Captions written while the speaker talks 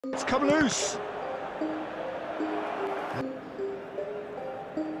It's come loose.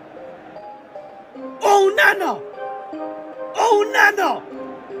 Oh, Nana! Oh, Nana!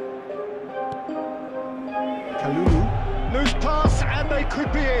 Kalulu, loose pass and they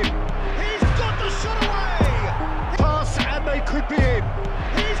could be in. He's got the shot away! Pass and they could be in.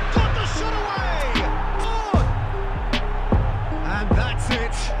 He's got the shot away! On! And that's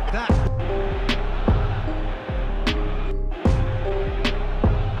it.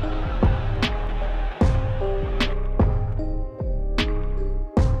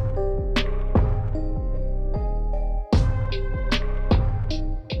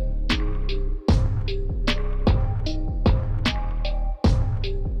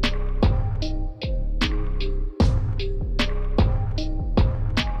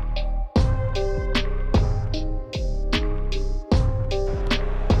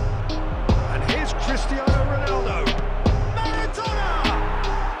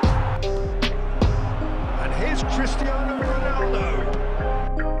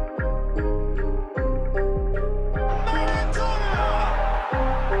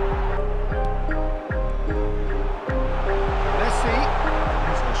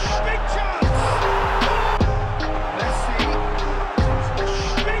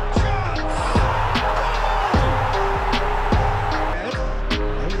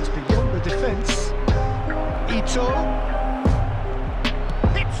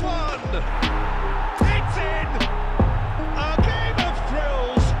 Hits one! It's in! A game of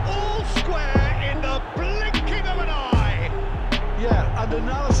thrills, all square in the blinking of an eye! Yeah, and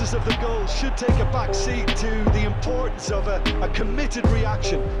analysis of the goal should take a back seat to the importance of a committed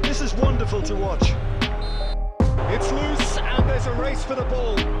reaction. This is wonderful to watch. It's loose and there's a race for the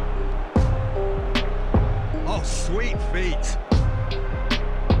ball. Oh, sweet feet!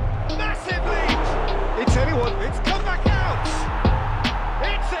 Massive lead! It's anyone, it's come back out!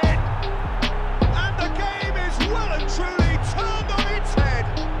 It's in! And the game is well and truly turned on its head!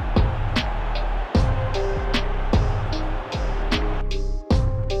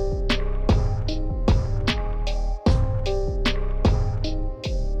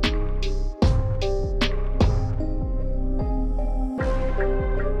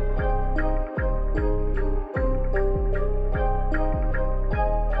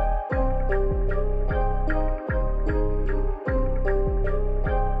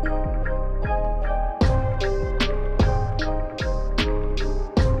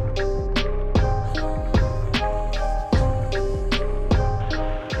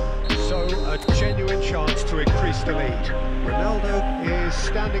 Genuine chance to increase the lead. Ronaldo is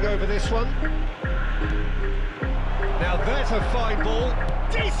standing over this one. Now there's a fine ball.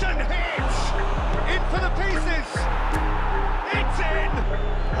 Decent hit! In for the pieces! It's in!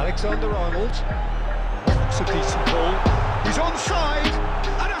 Alexander-Arnold. That's a decent ball. He's onside!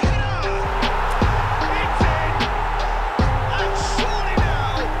 And a header! It's in! And surely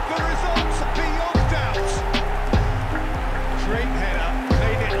now the results beyond doubt. Great header,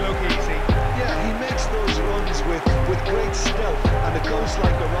 made it look easy. He makes those runs with great stealth, and a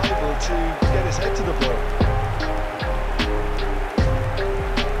ghost-like arrival to get his head to the ball.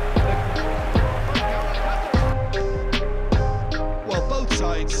 Well, both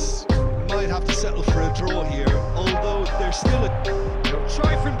sides might have to settle for a draw here, although there's still They'll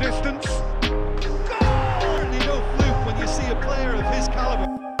try from distance. Goal! Certainly no fluke when you see a player of his caliber.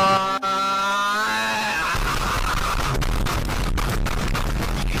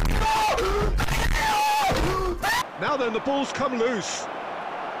 Now then, the ball's come loose.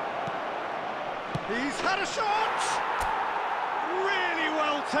 He's had a shot! Really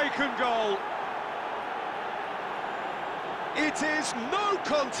well taken goal. It is no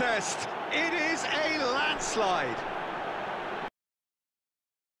contest. It is a landslide.